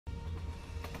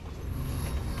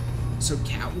So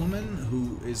Catwoman,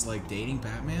 who is like dating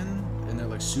Batman, and they're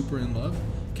like super in love.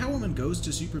 Catwoman goes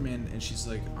to Superman and she's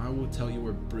like, "I will tell you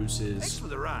where Bruce is. Thanks for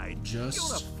the ride. You're a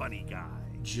Just funny guy.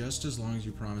 Just as long as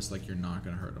you promise, like, you're not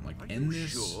gonna hurt him. Like, Are end you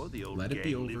this. sure the old Let it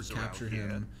be gang over. lives Capture around him.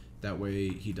 here? That way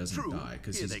he doesn't True. die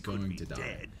because Here he's they could going be to die."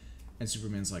 dead. And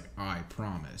Superman's like, "I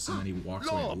promise," and then he walks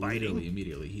away Law-abiding. literally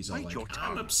immediately. He's all Bite your like,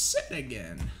 "I'm tongue." upset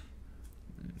again."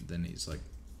 And then he's like,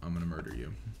 "I'm gonna murder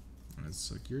you," and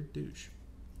it's like, "You're a douche."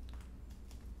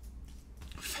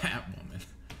 Fat woman,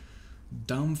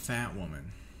 dumb fat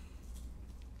woman.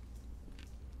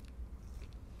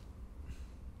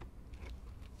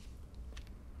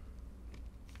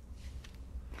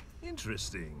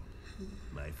 Interesting.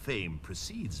 My fame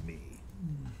precedes me.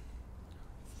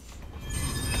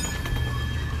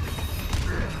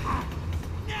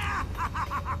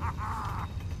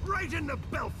 Right in the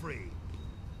belfry.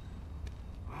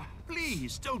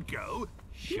 Please don't go.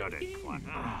 Shut it, Quinn.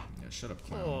 Yeah, shut up,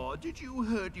 clown. Oh, did you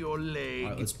hurt your leg?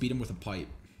 All right, let's beat him with a pipe.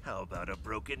 How about a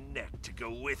broken neck to go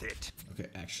with it? Okay,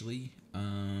 actually,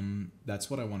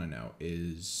 that's what I want to know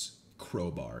is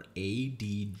crowbar,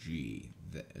 ADG.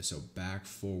 So back,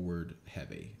 forward,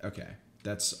 heavy. Okay,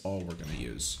 that's all we're gonna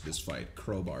use this fight.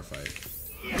 Crowbar fight.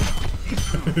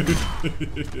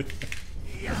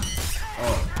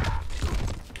 Oh.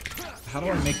 How do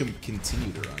I make him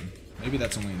continue to run? Maybe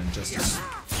that's only an Injustice.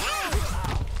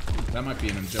 That might be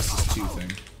an Injustice 2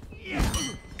 thing.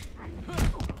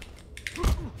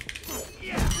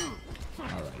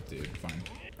 Alright, dude, fine.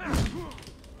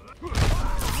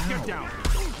 Get down!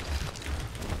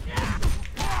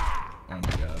 Oh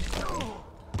my god.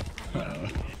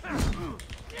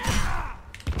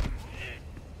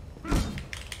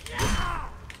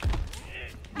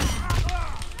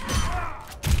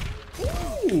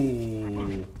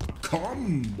 Ooh!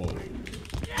 Combo!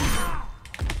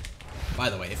 By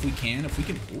the way, if we can,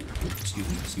 excuse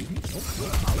me.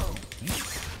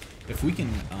 If we can,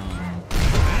 wow,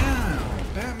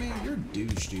 Batman, you're a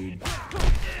douche, dude.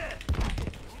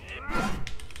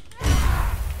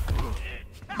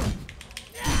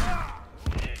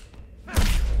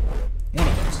 One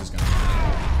of those is gonna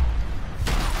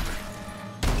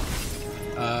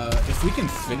if we can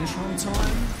finish on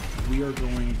time, we are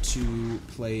going to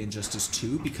play Injustice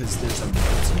 2 because there's a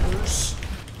multiverse.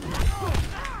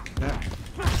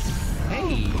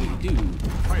 Hey, dude.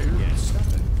 Stop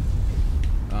it.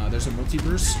 There's a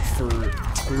multiverse for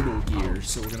Turtle Gear,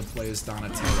 so we're gonna play as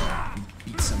Donatello and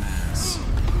beat some ass.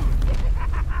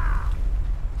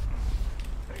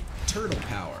 Turtle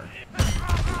power.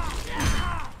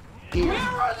 Where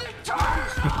are the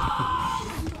turtles?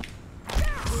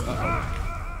 Uh-oh.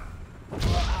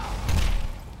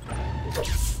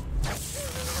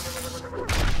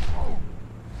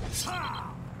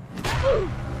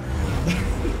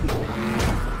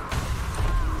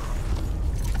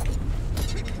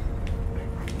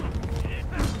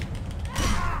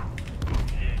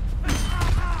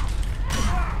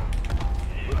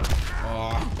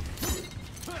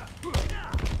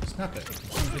 Stop it. I'm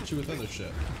trying to hit you with other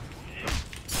shit.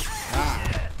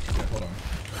 Ah! Okay, hold on.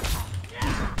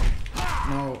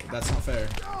 No, that's not fair.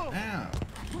 Ow!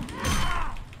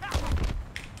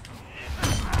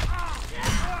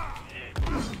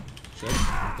 Shit,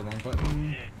 hit the wrong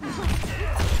button.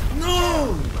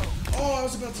 No! Oh, I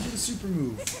was about to do the super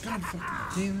move. God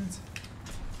fucking damn it.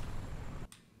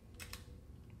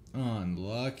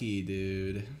 Unlucky,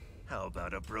 dude. How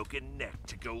about a broken neck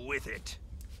to go with it?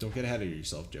 Don't get ahead of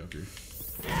yourself, Joker.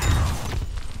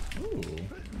 Ooh.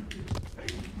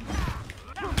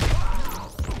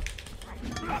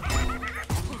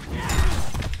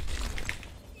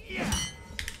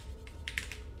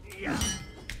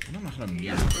 I don't know how to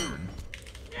mirror burn.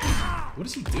 What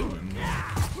is he doing?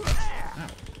 Ow.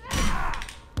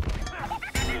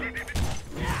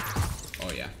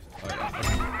 Oh yeah. Oh yeah.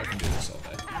 I can do this all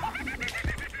day.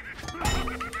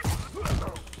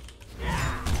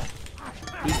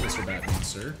 Please, Mr. Batman,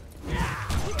 sir.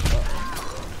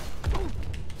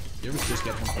 You ever just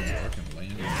get home from work and lay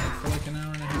in your bed for like an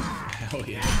hour and a half? Hell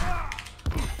yeah.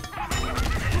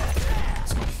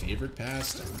 It's my favorite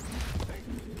pastime.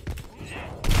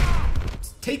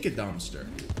 Take a dumpster.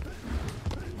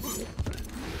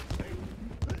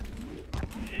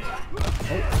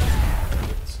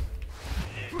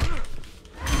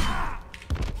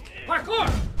 Parkour!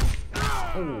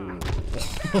 Oh.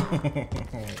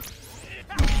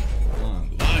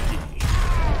 Unlucky.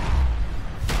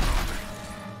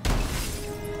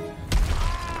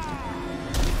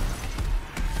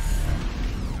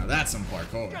 Now that's some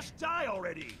parkour. Just die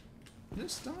already!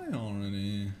 Just die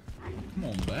already. Come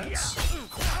on, bats.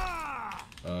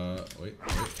 Wait,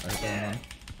 I hit that one.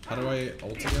 How do I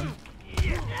ult again?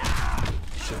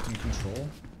 Shift and control?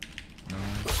 No.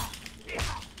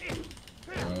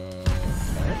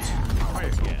 Alt? Try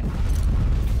again.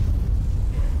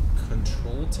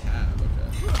 Control tab, okay.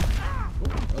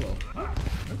 Oh, hello.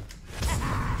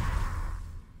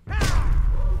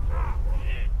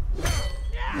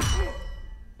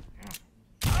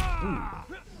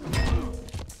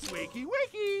 Wakey,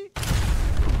 wakey.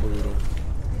 Brutal.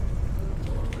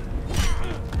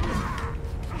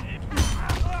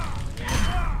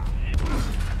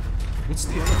 What's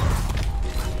the other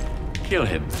one? Kill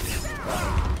him.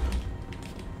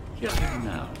 Kill him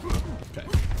now. Okay.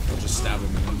 I'll just stab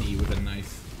him in the knee with a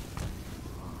knife.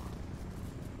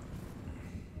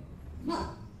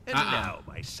 And now,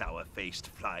 my sour-faced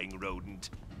flying rodent.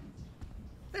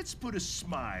 Let's put a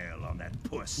smile on that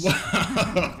puss.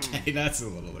 Okay, that's a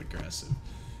little aggressive.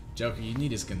 Joker, you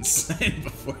need his consent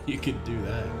before you can do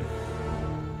that.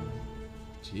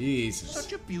 Jesus.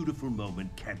 Such a beautiful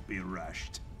moment can't be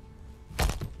rushed.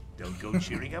 Don't go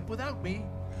cheering up without me.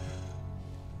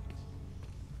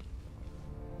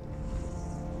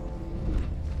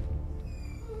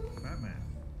 Batman,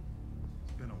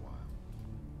 it's been a while.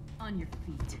 On your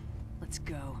feet. Let's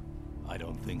go. I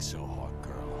don't think so,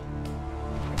 Hawkgirl.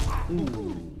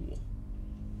 Ooh.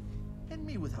 And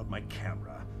me without my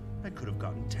camera, I could have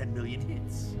gotten 10 million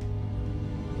hits.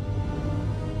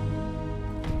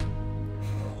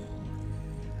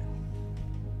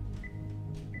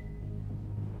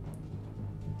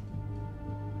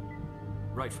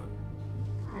 Right foot.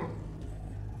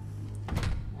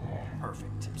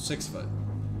 Perfect. 6 foot.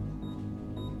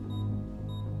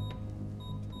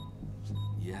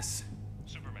 Yes,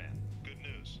 Superman, good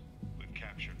news. We've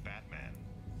captured Batman.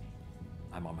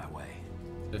 I'm on my way.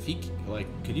 If he, like,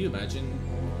 could you imagine,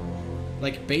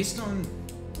 like, based on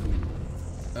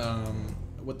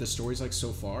what the story's like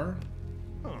so far,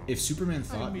 if Superman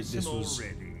thought that miss this him was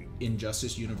already.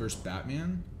 Injustice Universe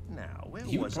Batman, Now, where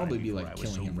he would was probably I be before like I was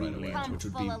killing so him right rudely away, Pump which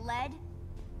would full be of lead?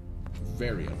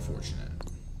 very unfortunate.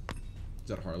 Is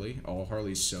that Harley? Oh,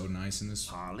 Harley's so nice in this.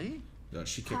 Harley?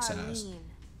 She kicks ass. Harleen.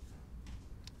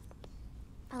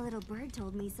 A little bird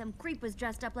told me some creep was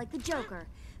dressed up like the Joker,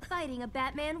 fighting a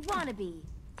Batman wannabe.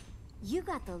 You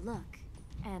got the look,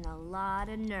 and a lot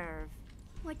of nerve.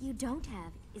 What you don't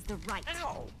have is the right.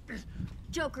 Ow!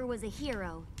 Joker was a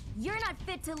hero. You're not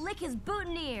fit to lick his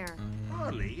boutonniere.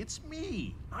 Harley, it's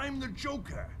me. I'm the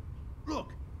Joker.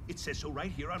 Look, it says so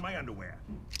right here on my underwear.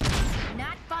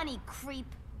 Not funny, creep.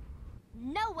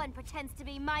 No one pretends to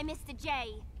be my Mr.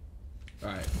 J.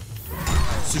 Alright.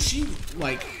 So she,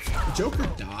 like, Joker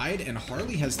died, and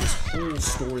Harley has this whole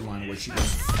storyline where she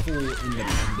goes full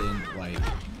independent, like,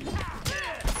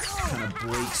 kind of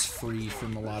breaks free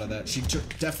from a lot of that. She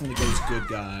definitely goes good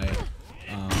guy.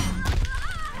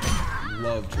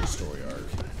 Loved her story arc.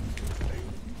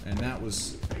 And that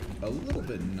was a little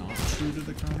bit not true to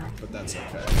the comic, but that's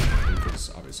okay,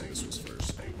 because obviously this was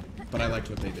first. But I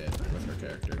liked what they did with her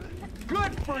character.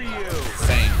 Good for you!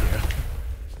 Thank you.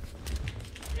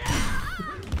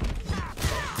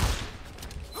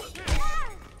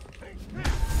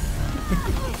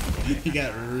 You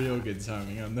got real good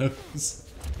timing on those.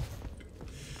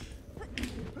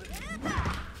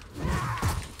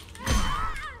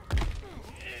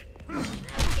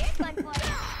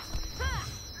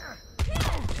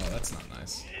 Oh, that's not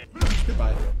nice.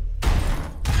 Goodbye.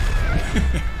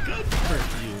 Good for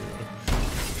you.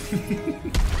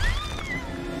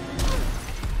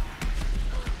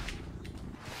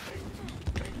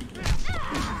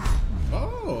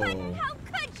 Oh. How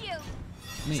could you?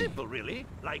 Me. Simple, really.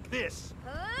 Like this.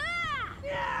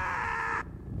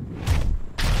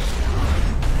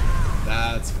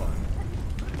 That's fun.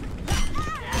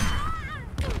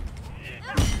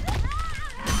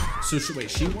 So wait,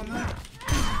 she won that?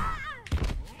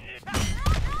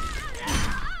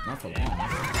 Not for long.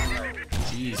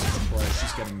 Jesus Christ,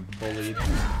 she's getting bullied.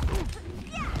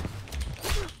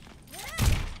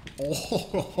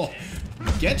 Oh,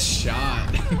 get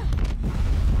shot.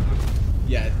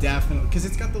 Yeah, definitely, because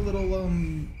it's got the little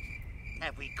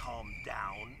Have we calmed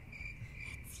down?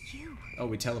 It's you. Oh,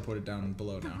 we teleported down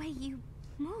below The now. way you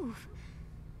move.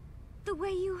 The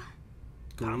way you...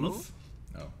 Groove?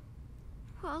 Oh.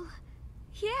 Well,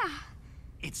 yeah.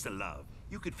 It's the love.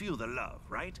 You could feel the love,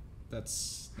 right?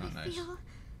 That's not I nice. feel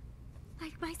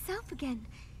like myself again.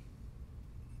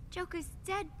 Joker's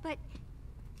dead, but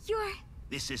you're...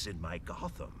 This isn't my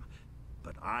Gotham,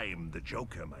 but I'm the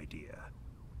Joker, my dear.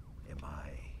 Am I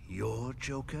your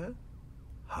Joker,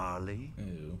 Harley?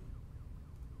 Ew.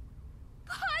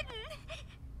 Pardon!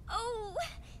 Oh!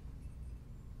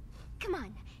 Come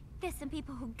on, there's some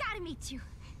people who gotta meet you.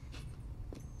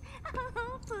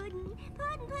 Oh, puddin',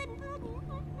 puddin', puddin',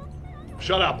 puddin'.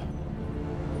 Shut up.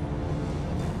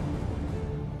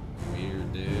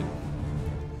 Weird, dude.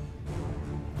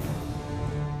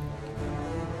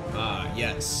 Ah,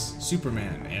 yes.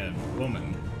 Superman and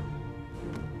woman.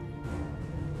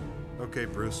 Okay,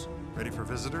 Bruce. Ready for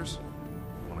visitors?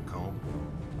 Want a comb?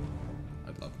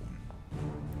 I'd love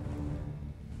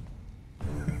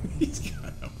one. He's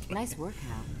got a Nice work,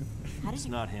 Hal. How did It's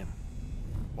you... not him.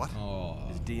 What? Oh,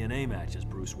 His DNA matches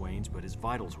Bruce Wayne's, but his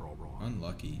vitals are all wrong.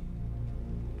 unlucky.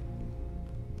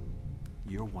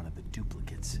 You're one of the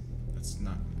duplicates. That's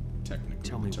not technically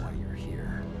Tell me the why term. you're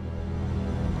here.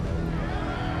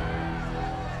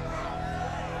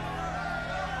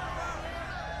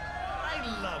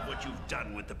 I love what you've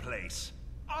done with the place.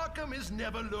 Arkham has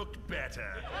never looked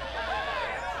better.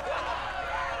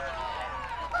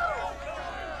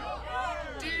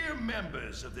 Dear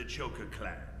members of the Joker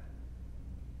clan,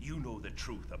 you know the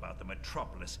truth about the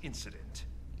Metropolis incident.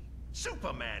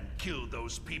 Superman killed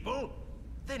those people,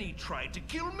 then he tried to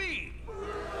kill me.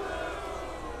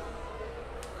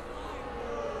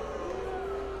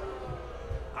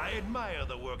 I admire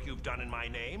the work you've done in my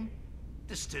name.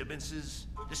 Disturbances,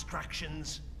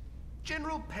 distractions,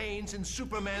 general pains in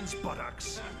Superman's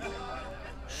buttocks.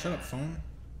 Shut up, phone.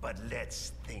 But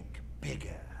let's think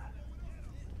bigger.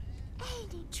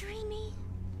 Ain't it dreamy?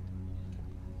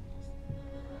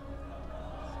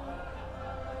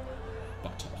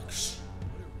 Buttocks.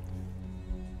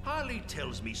 Harley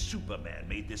tells me Superman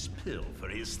made this pill for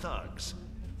his thugs.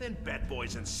 Then Bat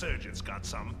Boys and Surgeons got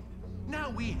some. Now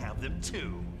we have them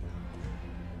too.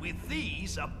 With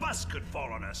these, a bus could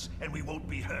fall on us and we won't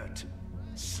be hurt.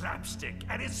 Slapstick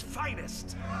at its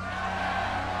finest.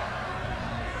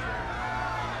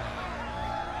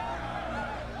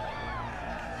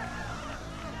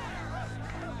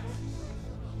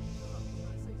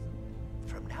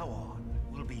 From now on,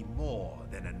 we'll be more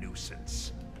than a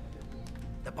nuisance.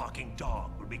 The barking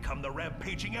dog will become the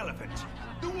rampaging elephant.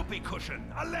 The whoopee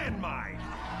cushion, a landmine.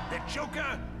 The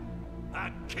Joker,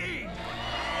 a king.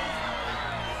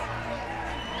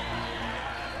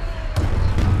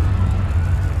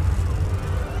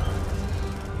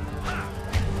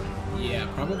 Yeah,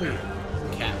 probably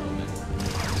Catwoman.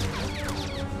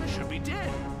 I should be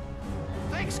dead.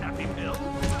 Thanks, Happy Pill.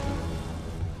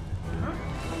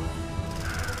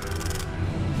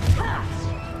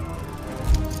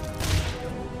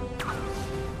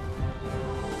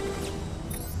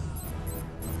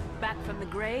 Back from the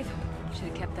grave? Should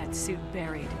have kept that suit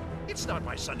buried. It's not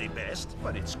my Sunday best,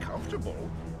 but it's comfortable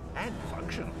and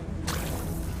functional.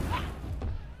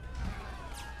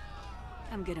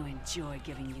 I'm gonna enjoy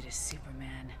giving you to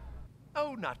Superman.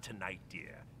 Oh, not tonight,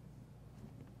 dear.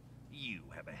 You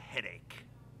have a headache.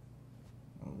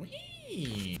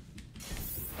 Whee!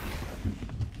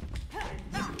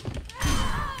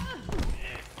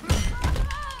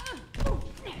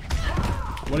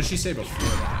 What did she say before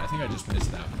that? I think I just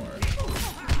missed that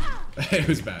part. It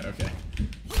was bad, okay.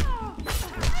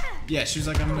 Yeah, she was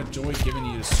like, I'm gonna enjoy giving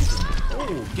you to Superman.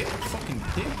 Oh, get fucking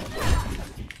pig.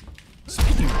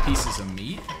 Speaking of pieces of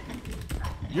meat,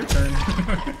 your turn.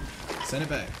 Send it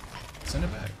back. Send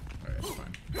it back. Alright,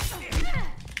 fine.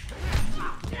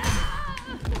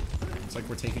 It's like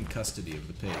we're taking custody of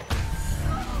the pig.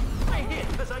 I hit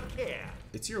because I care.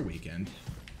 It's your weekend.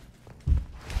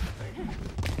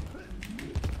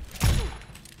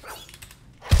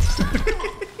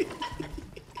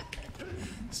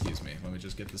 Excuse me, let me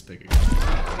just get this pig again.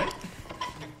 Right.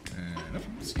 Nope,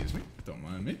 excuse me, don't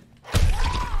mind me.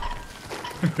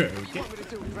 Okay.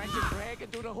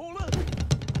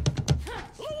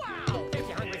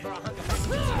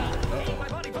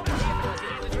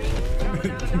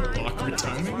 Awkward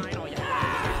timing.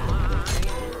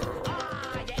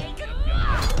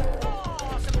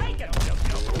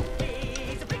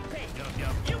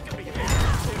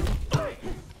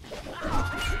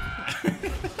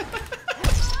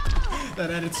 That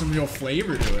added some real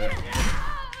flavor to it.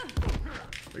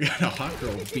 We got a hot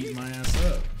girl beating my ass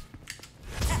up.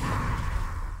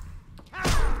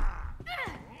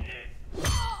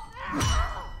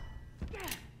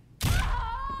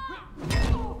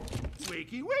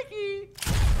 Wakey, wakey.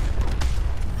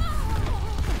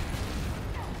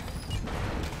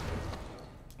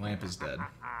 Lamp is dead.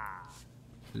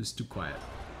 It was too quiet.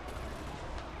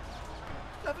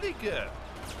 Lovely girl.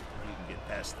 You can get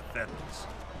past the feathers.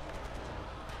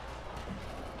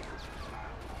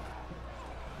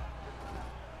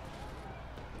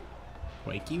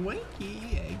 Wakey,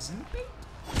 wakey, eggs and bacon.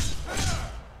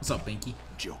 What's up, Binky?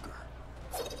 Joker.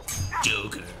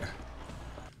 Joker.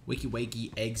 Wakey,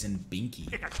 wakey, eggs and binky.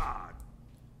 Pick a card.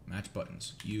 Match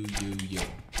buttons. You.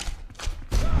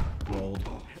 Rolled.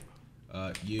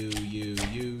 U,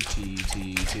 T,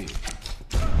 T, T.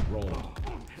 Rolled.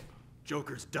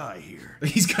 Jokers die here.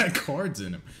 He's got cards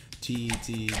in him. T,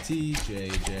 T, T, J,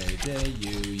 J, J,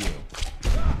 U, U.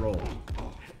 Rolled.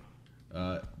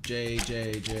 J,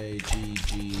 J, J, G,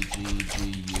 G, G,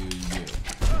 G, U, U.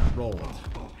 Rolled.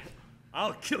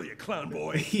 I'll kill you, clown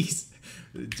boy. He's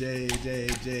J, J,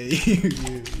 J, U,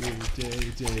 U,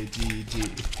 J, J, G, G.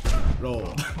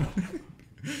 Rolled.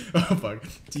 Oh fuck.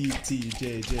 T, T,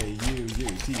 J, J, U, U,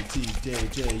 T, T, J,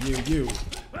 J, U, U.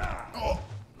 Oh.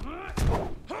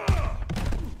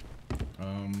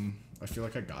 I feel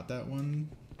like I got that one,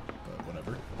 but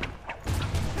whatever.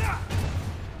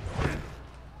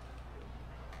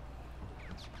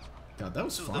 God, that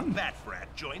was So fun. the Bat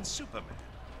Brat joins Superman.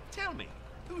 Tell me,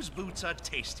 whose boots are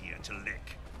tastier to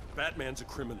lick? Batman's a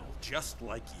criminal, just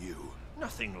like you.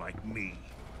 Nothing like me.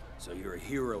 So you're a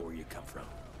hero where you come from.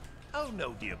 Oh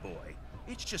no, dear boy.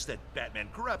 It's just that Batman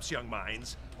corrupts young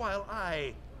minds, while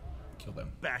I Kill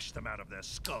them. bash them out of their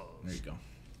skulls. There you go.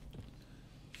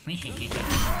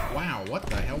 Wow, what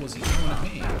the hell was he throwing at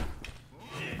me?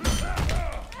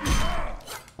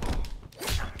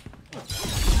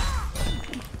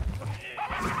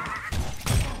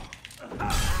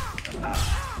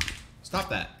 Stop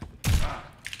that.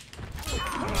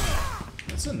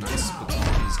 That's a nice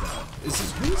baton he's got.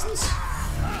 Who is this?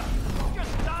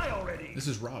 Just die already! This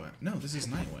is Robin. No, this is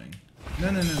Nightwing.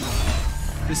 No.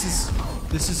 This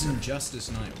is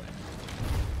Injustice Nightwing.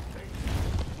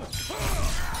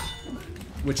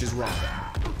 Which is Robin.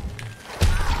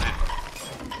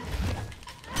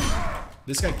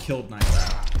 This guy killed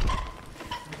Nightwing.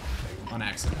 On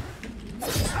accident.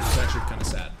 It's actually kind of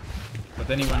sad. But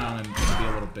then he went on and to be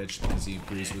a little bitch because he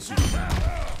agrees with Superman.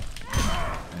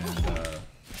 And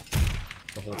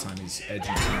the whole time he's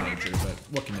edgy teenager, but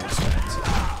what can you expect?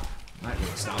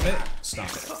 Nightwing, stop it.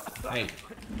 Stop it. Hey.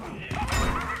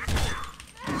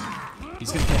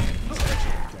 He's gonna kill me. He's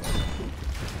actually gonna kill me.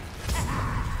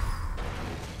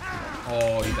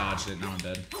 Oh, he dodged it. Now I'm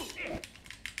dead.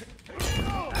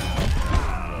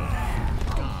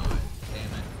 God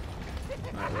damn it.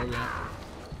 Alright, where are we at?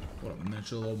 What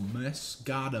a little mess.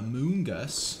 God a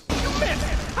moongus.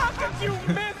 How could you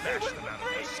miss? It was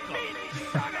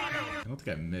I don't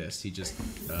think I missed. He just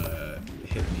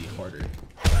hit me harder.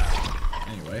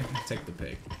 Anyway, take the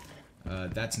pig.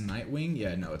 That's Nightwing?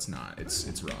 Yeah, no, it's not.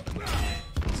 It's Robin.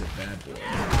 He's a bad boy.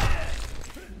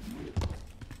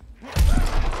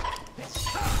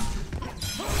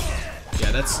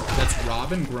 Yeah, that's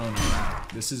Robin grown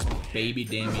up. This is baby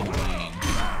Damian Wayne.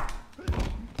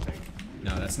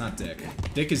 No, that's not Dick.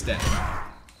 Dick is dead.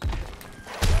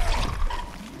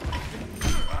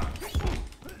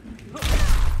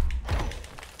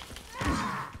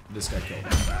 This guy killed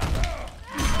him.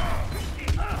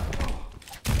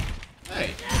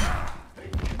 Hey.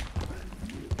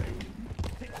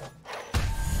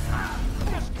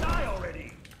 Just die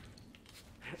already!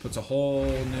 Puts a whole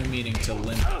new meaning to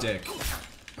Limp Dick.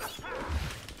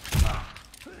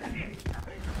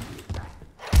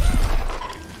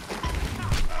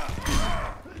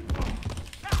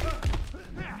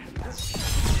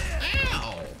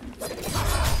 Ow!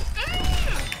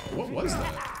 What was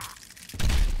that?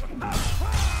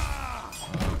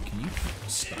 Can you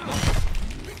stop?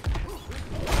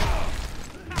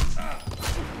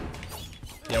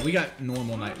 Yeah, we got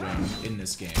normal Nightwing in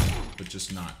this game, but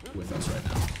just not with us right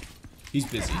now. He's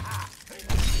busy.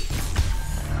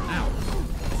 Ow.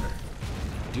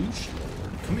 Douche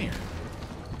lord. Come here.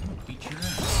 I'm gonna beat your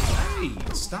ass. Hey,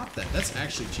 stop that. That's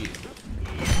actually cheating.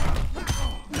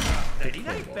 Nighty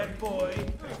night, bad boy.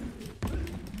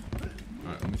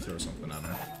 Alright, let me throw something at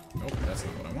her. Nope, that's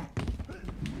not what I want.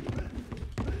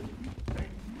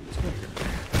 Let's go here.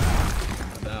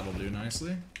 That'll do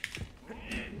nicely.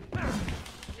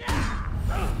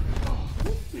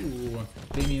 Ooh,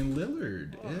 Damian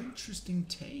Lillard. Interesting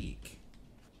take.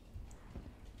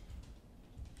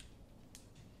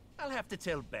 I'll have to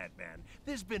tell Batman,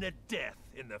 there's been a death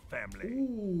in the family.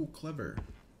 Ooh, clever.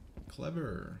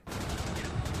 Clever.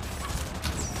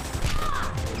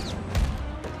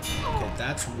 Okay,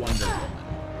 that's Wonder Woman.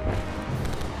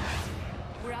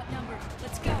 We're outnumbered.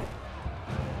 Let's go.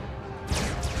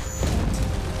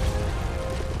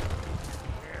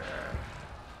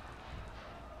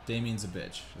 Damien's a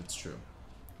bitch. That's true.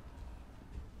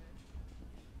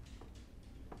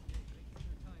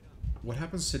 What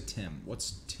happens to Tim?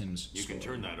 What's Tim's You can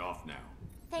story? turn that off now.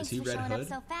 Thanks he for Red showing Hood? up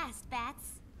so fast,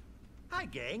 Bats. Hi,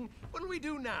 gang. What'll we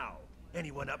do now?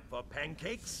 Anyone up for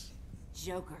pancakes?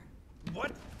 Joker.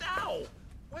 What now?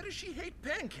 Why does she hate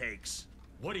pancakes?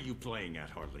 What are you playing at,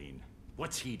 Harleen?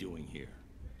 What's he doing here?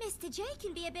 Mr. J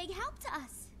can be a big help to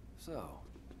us. So,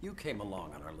 you came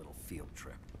along on our little field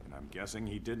trip. And I'm guessing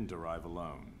he didn't arrive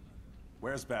alone.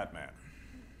 Where's Batman?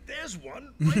 There's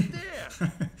one right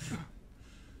there.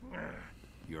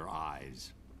 Your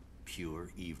eyes, pure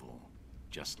evil,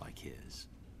 just like his.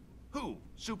 Who?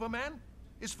 Superman?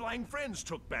 His flying friends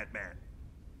took Batman.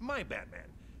 My Batman.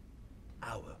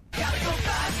 Our. Gotta go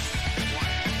fast!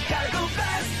 Gotta go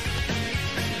fast!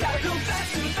 Gotta go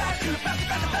faster, faster, faster,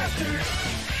 faster,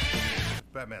 faster!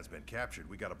 Batman's been captured.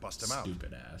 We gotta bust him out.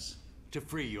 Stupid ass. To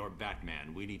free your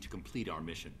Batman, we need to complete our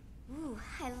mission. Ooh,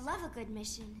 I love a good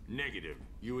mission. Negative.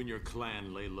 You and your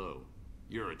clan lay low.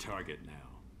 You're a target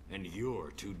now, and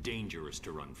you're too dangerous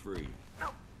to run free.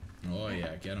 Oh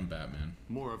yeah, get him, Batman.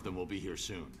 More of them will be here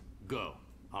soon. Go.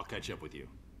 I'll catch up with you.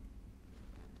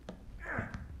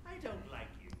 I don't like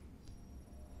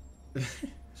you.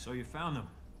 So you found them.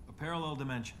 A parallel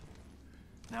dimension.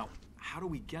 Now, how do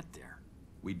we get there?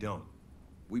 We don't.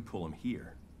 We pull him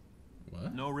here.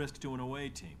 What? No risk to an away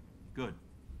team. Good.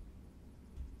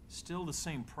 Still the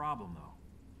same problem, though.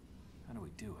 How do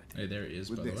we do it? Hey, there he is,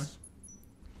 by the way.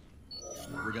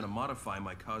 We're gonna modify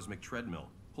my cosmic treadmill.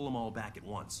 Pull them all back at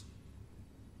once.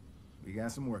 We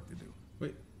got some work to do.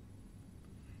 Wait.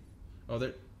 Oh,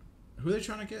 they're... Who are they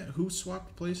trying to get? Who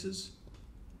swapped places?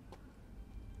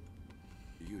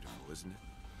 Beautiful, isn't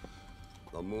it?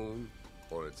 The moon,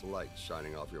 or its light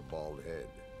shining off your bald head.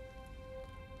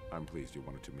 I'm pleased you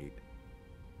wanted to meet.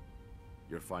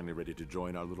 You're finally ready to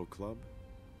join our little club?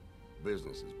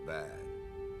 Business is bad.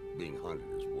 Being hunted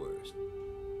is worse.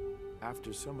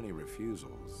 After so many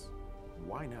refusals,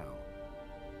 why now?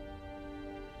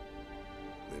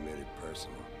 They made it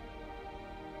personal.